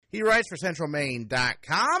He writes for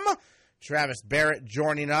CentralMaine.com. Travis Barrett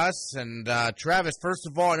joining us. And Travis, first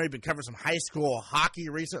of all, I know you've been covering some high school hockey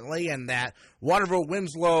recently, and that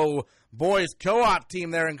Waterville-Winslow boys co-op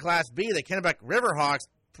team there in Class B, the Kennebec Riverhawks,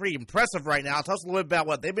 pretty impressive right now. Tell us a little bit about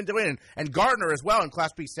what they've been doing, and Gardner as well in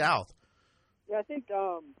Class B South. Yeah, I think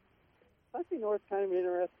Class B North is kind of an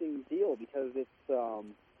interesting deal because it's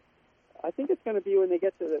I think it's going to be when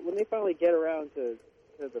they finally get around to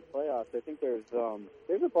the playoffs. I think there's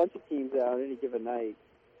a bunch of teams that on any given night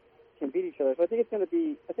can beat each other. So I think it'll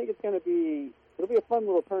be a fun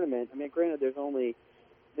little tournament. I mean, granted, I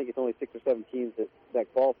think it's only 6 or 7 teams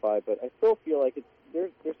that qualify, but I still feel like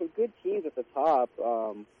there's some good teams at the top.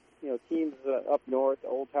 Teams up north,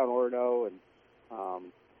 Old Town Orono,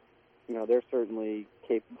 and they're certainly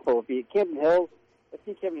capable of beating Camden Hills. I've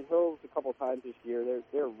seen Camden Hills a couple times this year.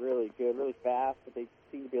 They're really good, really fast, but they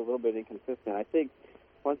seem to be a little bit inconsistent. I think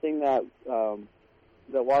one thing that the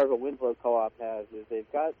Waterville-Winslow co-op has is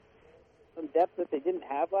they've got some depth that they didn't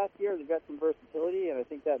have last year. They've got some versatility, and I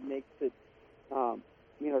think that makes it. Our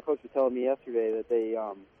coach was telling me yesterday that they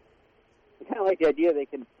kind of like the idea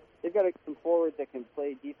they've got some forwards that can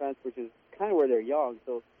play defense, which is kind of where they're young.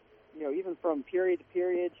 So, even from period to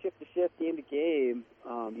period, shift to shift, game to game,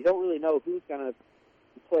 you don't really know who's going to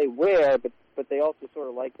play where, but they also sort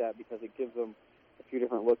of like that because it gives them a few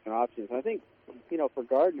different looks and options. And I think, for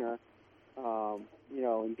Gardner,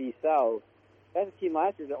 in B South, that's a team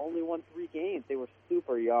last year that only won 3 games. They were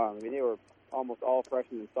super young. I mean, they were almost all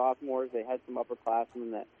freshmen and sophomores. They had some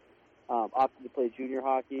upperclassmen that opted to play junior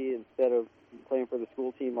hockey instead of playing for the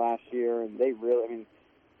school team last year. And they really,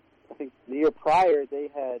 I think the year prior they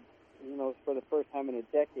had, for the first time in a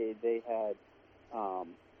decade, they had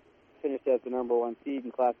finished as the number 1 seed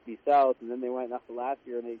in Class B South, and then they went after last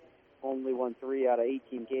year and they only won 3 out of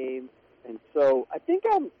 18 games. And so I think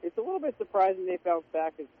it's a little bit surprising they bounced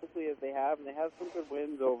back as quickly as they have, and they have some good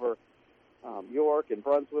wins over York and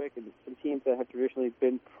Brunswick and some teams that have traditionally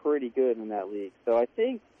been pretty good in that league. So I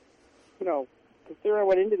think, considering I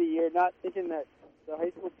went into the year not thinking that the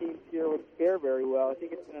high school teams here would fare very well, I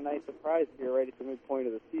think it's been a nice surprise here right at the midpoint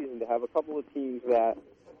of the season to have a couple of teams that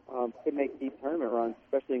could make deep tournament runs,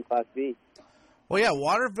 especially in Class B. Well, yeah,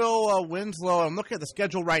 Waterville, Winslow, I'm looking at the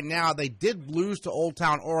schedule right now. They did lose to Old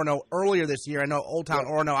Town Orono earlier this year. I know Old Town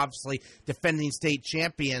Orono, obviously defending state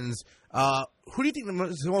champions. Who do you think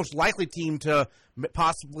is the most likely team to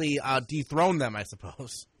possibly dethrone them, I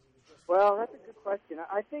suppose? Well, that's a good question.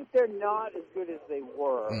 I think they're not as good as they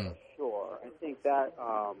were, for sure. I think that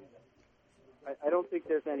I don't think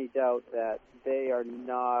there's any doubt that they are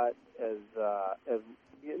not as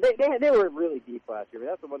they were really deep last year. I mean,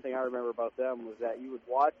 that's the one thing I remember about them was that you would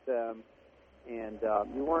watch them and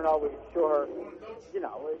you weren't always sure, if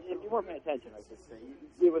you weren't paying attention, I should say.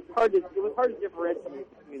 It was hard to differentiate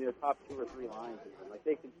between their top 2 or 3 lines. Like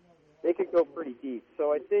they could go pretty deep.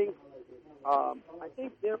 So I think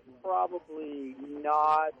they're probably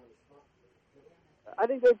not. I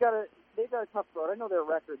think they've got a tough road. I know their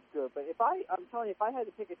record's good, but I'm telling you, if I had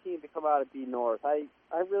to pick a team to come out of B North, I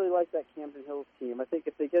really like that Camden Hills team. I think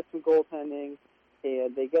if they get some goaltending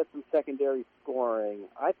and they get some secondary scoring,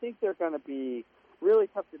 I think they're going to be really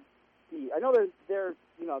tough to beat. I know they're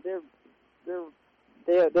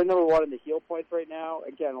number 1 in the heel points right now.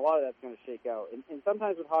 Again, a lot of that's going to shake out, and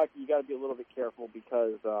sometimes with hockey you got to be a little bit careful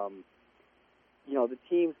because the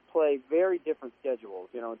teams play very different schedules,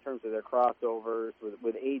 in terms of their crossovers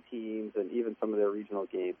with A teams and even some of their regional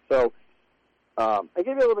games. So I got to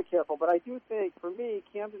be a little bit careful, but I do think, for me,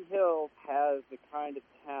 Camden Hills has the kind of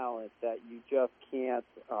talent that you just can't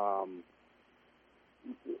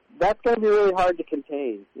that's going to be really hard to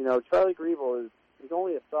contain. Charlie Griebel is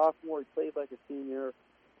only a sophomore. He played like a senior.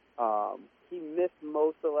 He missed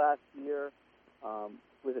most of last year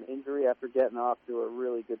with an injury after getting off to a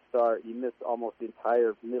really good start. He missed almost the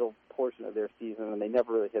entire middle portion of their season, and they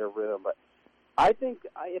never really hit a rhythm. But I think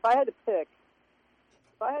if I had to pick,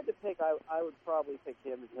 I would probably pick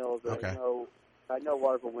Camden Hills. Okay. I know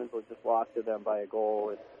Waterville-Winslow just lost to them by a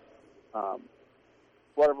goal, and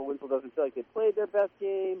Waterville-Winslow doesn't feel like they played their best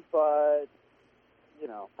game, but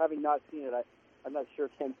having not seen it, I'm not sure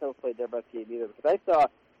Camden Hills played their best game either, because I saw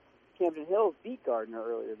Camden Hills beat Gardner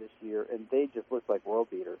earlier this year, and they just looked like world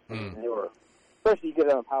beaters. And they were, especially you get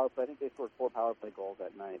them on power play. I think they scored 4 power play goals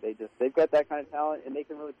that night. They've got that kind of talent, and they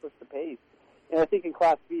can really push the pace. And I think in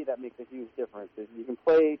Class B that makes a huge difference. If you can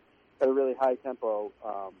play at a really high tempo,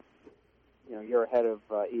 you're ahead of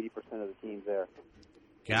 80% of the teams there.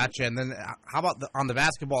 Gotcha. And then how about on the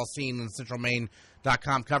basketball scene in the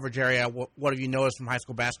CentralMaine.com coverage area? What have you noticed from high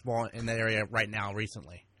school basketball in that area right now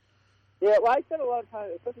recently? Yeah, well, I spent a lot of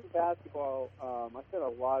time, especially with basketball. I spent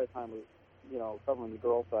a lot of time with, covering the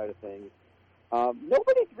girl side of things.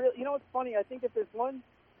 Nobody's really. You know, what's funny? I think if there's one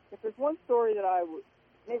story that I would,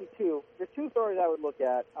 maybe two. There's two stories I would look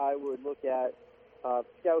at. I would look at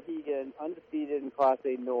Skowhegan, undefeated in Class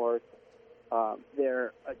A North.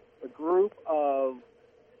 They're a group of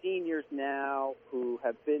seniors now who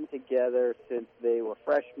have been together since they were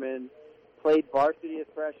freshmen, played varsity as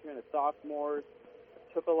freshmen, as sophomores,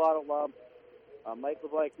 took a lot of lumps. Mike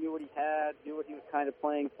LeBlanc knew what he had, knew what he was kind of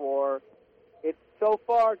playing for. It's so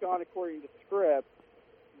far gone according to script,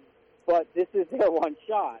 but this is their one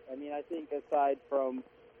shot. I mean, I think aside from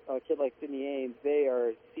a kid like Sidney Ames, they are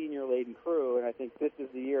a senior-laden crew, and I think this is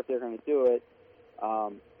the year if they're going to do it.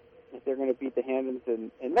 If they're going to beat the Hamdens,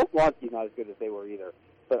 and Matt Blonsky's not as good as they were either.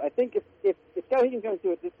 But I think if Skowhegan's going to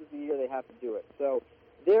do it, this is the year they have to do it. So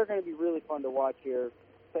they're going to be really fun to watch here.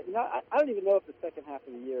 But I don't even know if the second half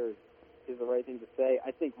of the year is the right thing to say.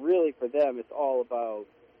 I think really for them, it's all about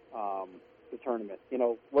the tournament.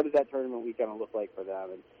 What is that tournament week going to look like for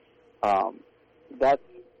them? And that's,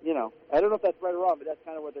 I don't know if that's right or wrong, but that's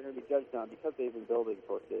kind of what they're going to be judged on because they've been building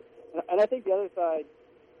towards it. And I think the other side,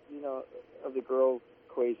 of the girls'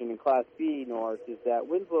 equation in Class B North is that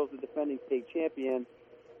Winslow's the defending state champion.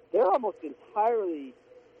 They're almost entirely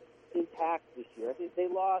intact this year. I think they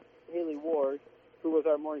lost Haley Ward, who was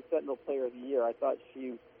our Morning Sentinel Player of the Year. I thought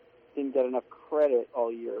she didn't get enough credit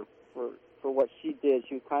all year for what she did.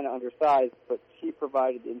 She was kind of undersized, but she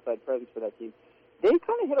provided the inside presence for that team. They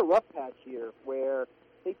kind of hit a rough patch here where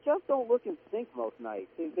they just don't look in sync most nights.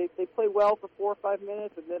 They play well for 4 or 5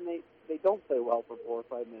 minutes, and then they don't play well for 4 or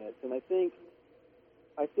 5 minutes. And I think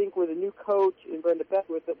with a new coach in Brenda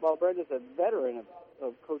Beckwith, while Brenda's a veteran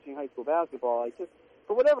of coaching high school basketball,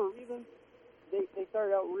 for whatever reason, they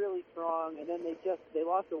started out really strong, and then they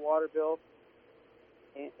lost to Waterville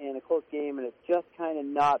in a close game, and it's just kind of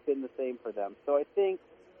not been the same for them. So I think,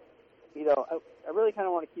 I really kind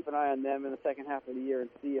of want to keep an eye on them in the second half of the year and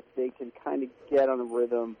see if they can kind of get on a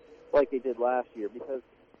rhythm like they did last year. Because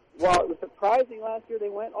while it was surprising last year they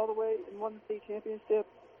went all the way and won the state championship,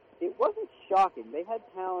 it wasn't shocking. They had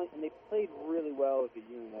talent, and they played really well as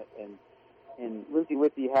a unit, and Lindsay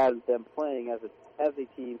Whitby had them playing as a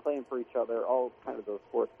team, playing for each other, all kind of those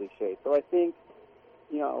sports cliches. So I think,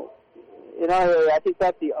 in our area, I think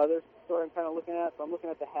that's the other story I'm kind of looking at. So I'm looking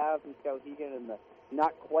at the haves in Skowhegan and the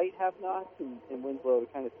not quite have-nots in Winslow to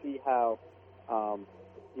kind of see how,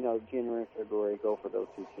 January and February go for those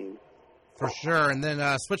two teams. For sure. And then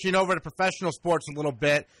switching over to professional sports a little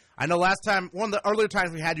bit. I know last time, one of the earlier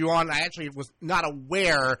times we had you on, I actually was not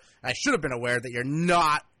aware, I should have been aware, that you're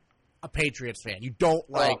not a Patriots fan. You don't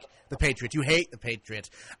like the Patriots. You hate the Patriots.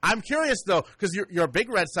 I'm curious, though, because you're a big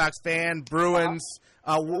Red Sox fan, Bruins.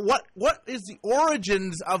 What is the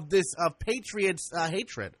origins of this Patriots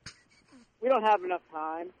hatred? We don't have enough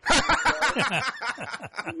time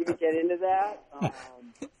to even get into that.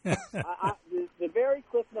 The very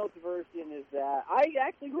Cliff Notes version is that I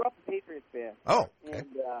actually grew up a Patriots fan. Oh, okay.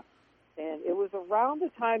 And it was around the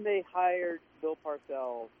time they hired Bill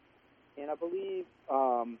Parcells, and I believe,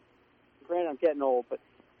 granted I'm getting old, but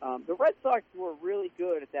the Red Sox were really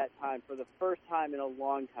good at that time for the first time in a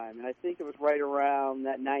long time, and I think it was right around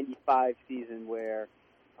that 95 season where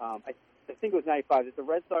I think it was 95 that the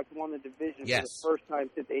Red Sox won the division for the first time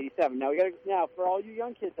since 87. Now, for all you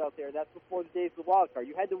young kids out there, that's before the days of the wild card.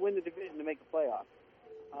 You had to win the division to make the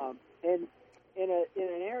playoffs. And in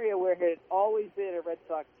an area where it had always been a Red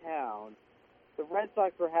Sox town, the Red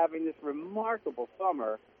Sox were having this remarkable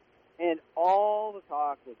summer, and all the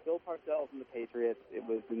talk was Bill Parcells and the Patriots. It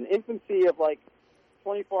was in the infancy of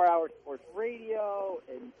 24-hour sports radio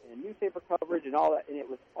and newspaper coverage and all that, and it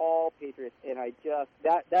was all Patriots. And I just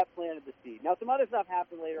that planted the seed. Now some other stuff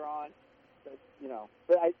happened later on, but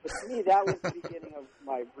to me that was the beginning of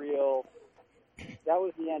my real. That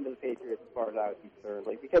was the end of the Patriots as far as I was concerned.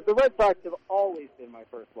 Because the Red Sox have always been my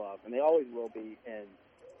first love, and they always will be. And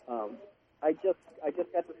I just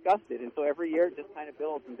got disgusted, and so every year it just kind of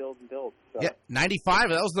builds and builds and builds. So. Yeah, 95.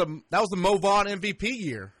 That was the Mo Vaughn MVP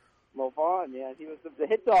year. Mo Vaughn, yeah, he was the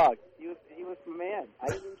hit dog. He was the man. I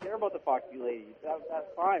didn't even care about the Foxy ladies. That's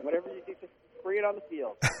fine. Whatever you do, just bring it on the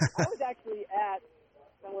field. I was actually at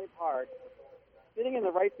Fenway Park, sitting in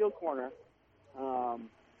the right field corner,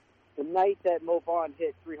 the night that Mo Vaughn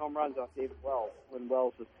hit 3 home runs off David Wells when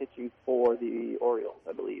Wells was pitching for the Orioles,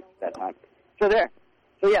 I believe, that time. So there.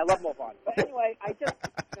 So yeah, I love Mo Vaughn. But anyway, I just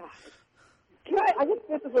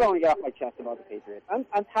this is what I want to get off my chest about the Patriots.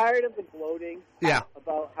 I'm tired of the gloating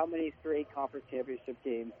about how many straight conference championship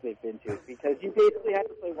games they've been to, because you basically have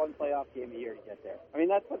to play one playoff game a year to get there. I mean,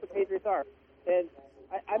 that's what the Patriots are. And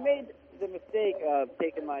I made the mistake of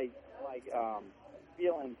taking my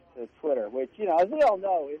feelings to Twitter, which, as we all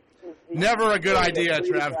know, is never a good idea,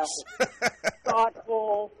 Travis.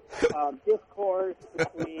 Thoughtful discourse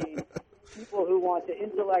between people who want to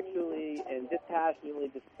intellectually and dispassionately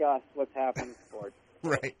discuss what's happening in sports.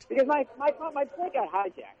 Right. Because my point got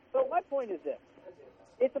hijacked. So my point is this.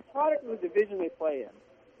 It's a product of the division they play in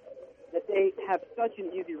that they have such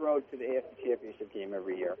an easy road to the AFC Championship game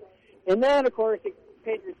every year. And then, of course,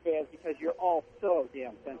 Patriots fans, because you're all so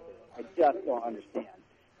damn sensitive, I just don't understand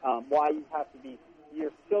why you have to be,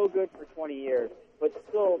 you're so good for 20 years, but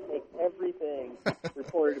still take everything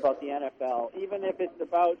reported about the NFL, even if it's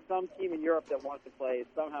about some team in Europe that wants to play,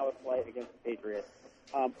 somehow a play against the Patriots.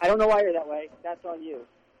 I don't know why you're that way. That's on you.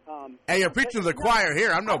 Hey, you're preaching to the choir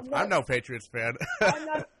here. I'm no Patriots fan.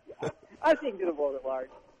 I'm speaking to the vote at large.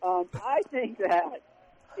 I think that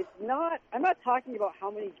I'm not talking about how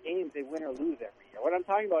many games they win or lose every year. What I'm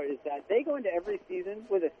talking about is that they go into every season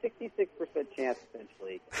with a 66% chance,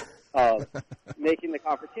 essentially, of making the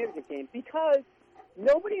conference championship game because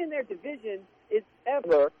nobody in their division is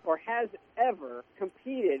ever or has ever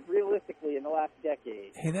competed realistically in the last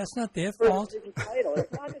decade. Hey, that's not their for fault. The division title.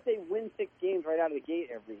 It's not that they win 6 games right out of the gate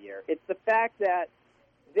every year. It's the fact that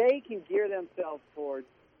they can gear themselves towards,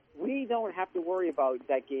 we don't have to worry about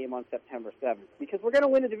that game on September 7th because we're going to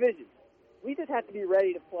win the division. We just have to be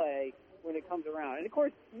ready to play when it comes around. And, of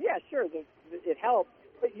course, yeah, sure, it helps,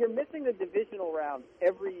 but you're missing the divisional round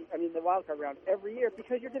the wild card round every year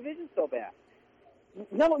because your division's so bad.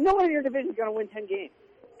 No one in your division is going to win 10 games,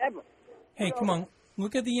 ever. Hey, come on.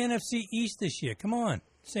 Look at the NFC East this year. Come on.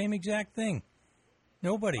 Same exact thing.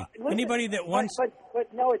 Nobody. Anybody that wants...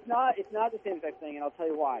 But no, it's not. It's not the same exact thing, and I'll tell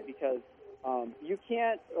you why. Because you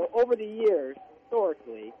can't, over the years,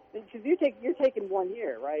 historically, because you're taking 1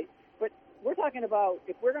 year, right? But we're talking about,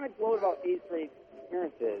 if we're going to gloat about 8 straight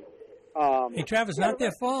appearances... hey, Travis, not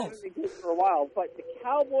their fault. For a while, but the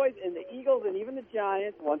Cowboys and the Eagles and even the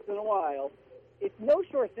Giants, once in a while, it's no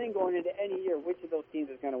sure thing going into any year which of those teams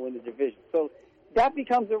is going to win the division. So that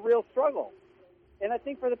becomes a real struggle. And I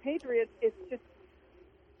think for the Patriots, it's just,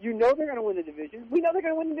 they're going to win the division. We know they're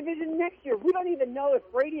going to win the division next year. We don't even know if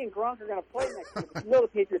Brady and Gronk are going to play next year. But we know the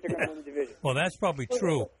Patriots are going to win the division. Well, that's probably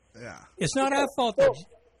true. Yeah. It's not our fault.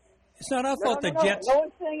 It's not our fault the Jets... No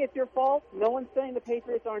one's saying it's your fault. No one's saying the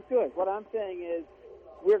Patriots aren't good. What I'm saying is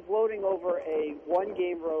we're gloating over a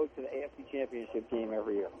 1-game road to the AFC Championship game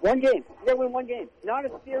every year. 1 game. You're going to win 1 game. Not a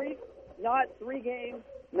series, not 3 games,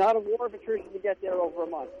 not a war of attrition to get there over a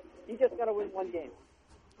month. You just got to win 1 game.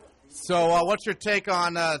 So what's your take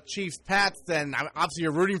on Chiefs-Pats then? Obviously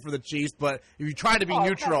you're rooting for the Chiefs, but if you try to be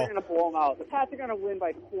neutral... The Pats are going to blow them out. The Pats are going to win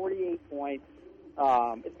by 48 points.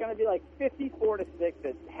 It's going to be like 54-6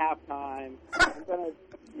 at halftime. I'm going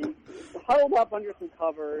to be huddled up under some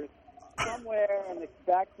covers somewhere in the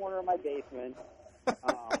back corner of my basement.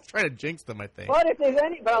 I'm trying to jinx them, I think. But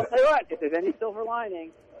I'll tell you what, if there's any silver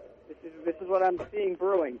lining, this is what I'm seeing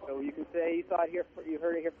brewing. So you can say you saw it here, you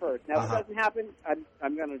heard it here first. Now, if it doesn't happen,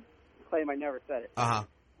 I'm going to claim I never said it.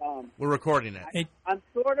 We're recording it. I'm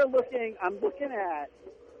looking at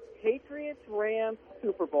Patriots Rams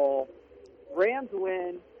Super Bowl. Rams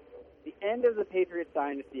win. The end of the Patriots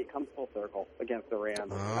dynasty. It comes full circle against the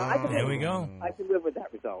Rams. There we go. I can live with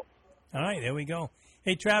that result. All right, there we go.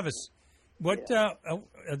 Hey, Travis, are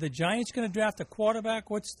the Giants going to draft a quarterback?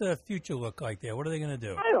 What's the future look like there? What are they going to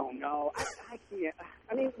do? I don't know. I can't.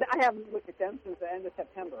 I mean, I haven't looked at them since the end of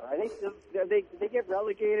September. I think they get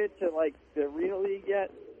relegated to like the Arena League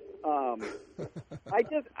yet. I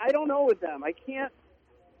don't know with them. I can't.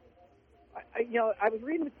 I was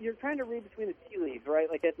reading. You're trying to read between the tea leaves, right?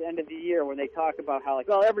 Like at the end of the year when they talk about how, like,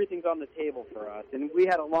 well, everything's on the table for us, and we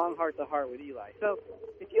had a long heart-to-heart with Eli. So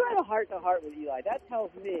if you had a heart-to-heart with Eli, that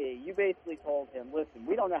tells me you basically told him, listen,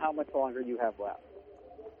 we don't know how much longer you have left.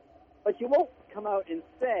 But you won't come out and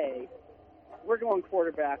say, we're going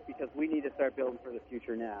quarterback because we need to start building for the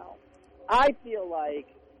future now. I feel like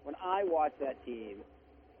when I watch that team,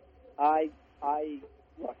 I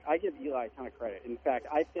give Eli a ton of credit. In fact,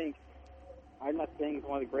 I think, I'm not saying he's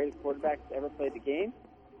one of the greatest quarterbacks to ever play the game,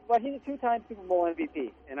 but he's a 2-time Super Bowl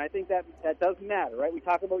MVP, and I think that does matter, right? We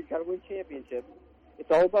talk about you got to win championships.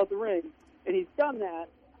 It's all about the ring, and he's done that,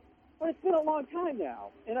 but it's been a long time now,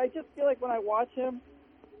 and I just feel like when I watch him,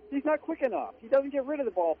 he's not quick enough. He doesn't get rid of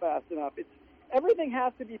the ball fast enough. Everything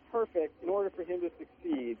has to be perfect in order for him to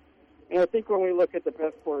succeed, and I think when we look at the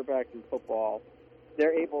best quarterbacks in football,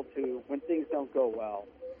 they're able to, when things don't go well,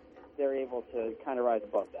 they're able to kind of rise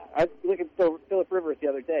above that. I look at Phillip Rivers the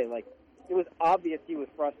other day. Like, it was obvious he was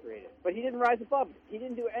frustrated, but he didn't rise above it. He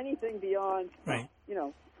didn't do anything beyond, right.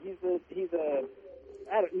 He's a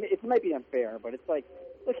it might be unfair, but it's like,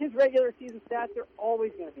 look, his regular season stats are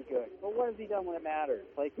always going to be good. But what has he done when it matters?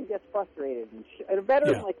 Like, he gets frustrated. And a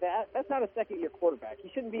veteran like that, that's not a second-year quarterback.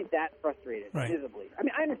 He shouldn't be that frustrated, visibly. I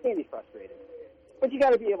mean, I understand he's frustrated, but you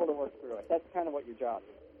got to be able to work through it. That's kind of what your job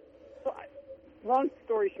is. So, long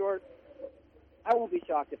story short, I won't be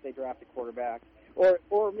shocked if they draft a quarterback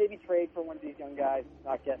or maybe trade for one of these young guys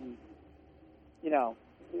not getting,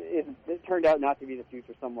 it turned out not to be the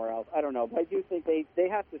future somewhere else. I don't know. But I do think they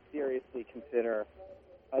have to seriously consider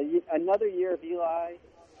another year of Eli,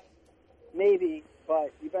 maybe,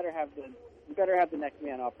 but you better have the next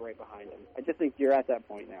man up right behind him. I just think you're at that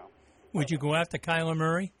point now. Would you go after Kyler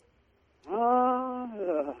Murray?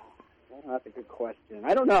 That's a good question.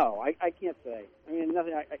 I don't know. I can't say. I mean,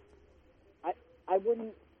 nothing. I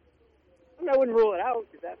wouldn't. I mean, I wouldn't rule it out.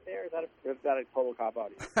 Is that fair? Is that a total cop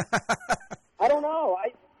out? I don't know.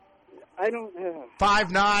 I don't.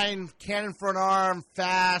 5'9", cannon for an arm,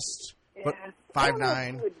 fast. Yeah.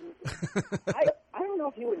 5'9". I don't know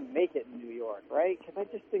if he would make it in New York, right? Because I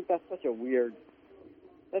just think that's such a weird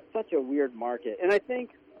market. And I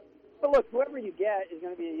think, but look, whoever you get is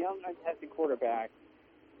going to be a young, untested quarterback,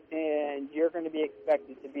 and you're going to be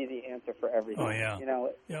expected to be the answer for everything. Oh yeah.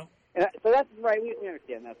 Yeah. And so that's right. We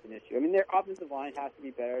understand that's an issue. I mean, their offensive line has to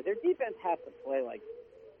be better. Their defense has to play like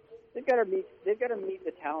they've got to meet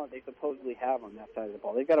the talent they supposedly have on that side of the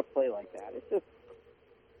ball. They've got to play like that. It's just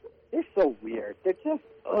they're so weird. They're just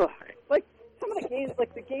like some of the games,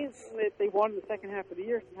 like the games that they won in the second half of the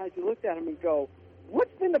year. Sometimes you looked at them and go,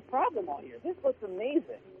 "What's been the problem all year? This looks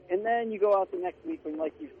amazing." And then you go out the next week when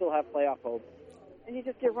you still have playoff hopes, and you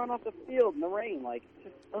just get run off the field in the rain. Like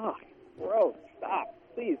just gross. Stop.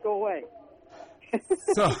 Please, go away.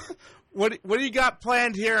 So, what do you got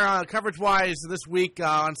planned here coverage-wise this week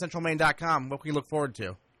on CentralMaine.com? What can we look forward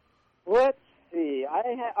to? Let's see.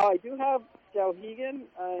 I do have Skowhegan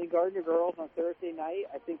and Gardner girls on Thursday night.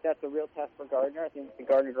 I think that's a real test for Gardner. I think the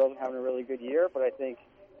Gardner girls are having a really good year, but I think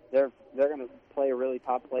they're going to play a really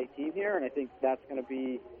top-flight team here, and I think that's going to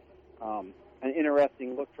be an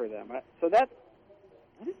interesting look for them. So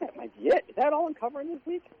I think that might be it. Is that all I'm covering this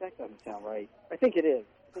week? That doesn't sound right. I think it is.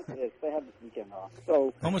 They have this weekend off.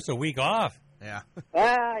 So almost a week off. Yeah.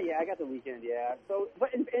 Yeah, I got the weekend, yeah. So,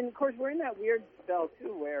 but and of course, we're in that weird spell,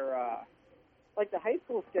 too, where, like, the high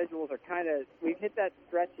school schedules are kind of, we've hit that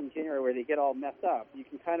stretch in January where they get all messed up. You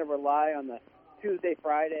can kind of rely on the Tuesday,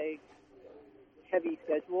 Friday heavy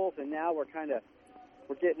schedules, and now we're getting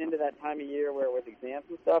into that time of year where with exams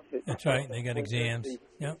and stuff. That's right. They got exams.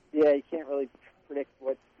 Yeah, you can't really predict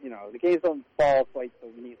what, the games don't fall quite so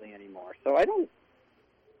neatly anymore. So I don't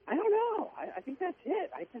know. I think that's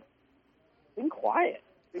it. I just been quiet.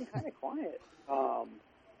 Been kind of quiet.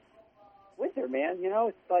 Winter, man,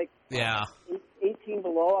 it's like 18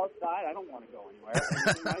 below outside. I don't want to go anywhere.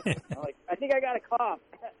 I think I got a cough.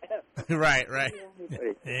 Right. There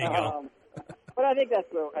you go. But I think that's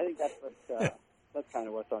kind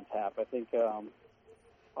of what's on tap. I think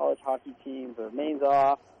college hockey teams are Maine's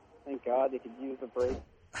off. Thank God they could use a break.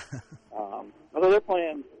 Although they're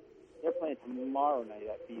playing tomorrow night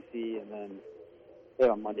at BC, and then they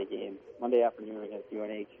have a Monday afternoon against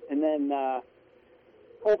UNH, and then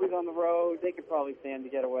Colby's on the road. They could probably stand to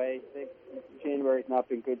get away. January's not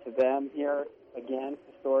been good to them here again.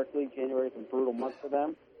 Historically, January's a brutal month for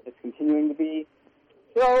them. It's continuing to be.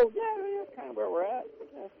 So that's kind of where we're at.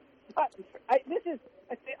 Yeah. I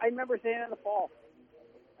remember saying it in the fall.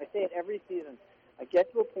 I say it every season. I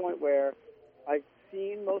get to a point where I've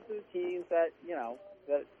seen most of the teams that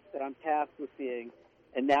that I'm tasked with seeing,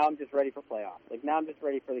 and now I'm just ready for playoffs. Like now I'm just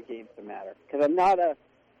ready for the games to matter because I'm not a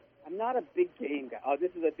big game guy. Oh,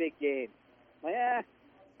 this is a big game. Like, I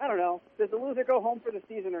don't know. Does the loser go home for the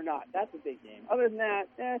season or not? That's a big game. Other than that,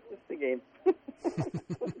 it's just a game.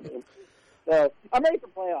 So I'm ready for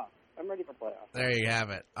playoffs. There you have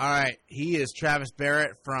it. All right. He is Travis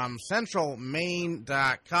Barrett from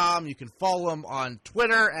CentralMaine.com. You can follow him on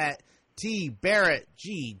Twitter at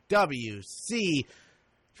TBarrettGWC.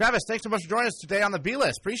 Travis, thanks so much for joining us today on the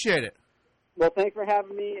B-List. Appreciate it. Well, thanks for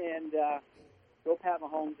having me, and go Pat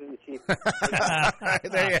Mahomes and the Chiefs.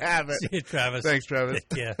 There you have it. See you, Travis. Thanks, Travis.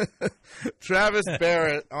 Yeah. Travis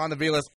Barrett on the B-List.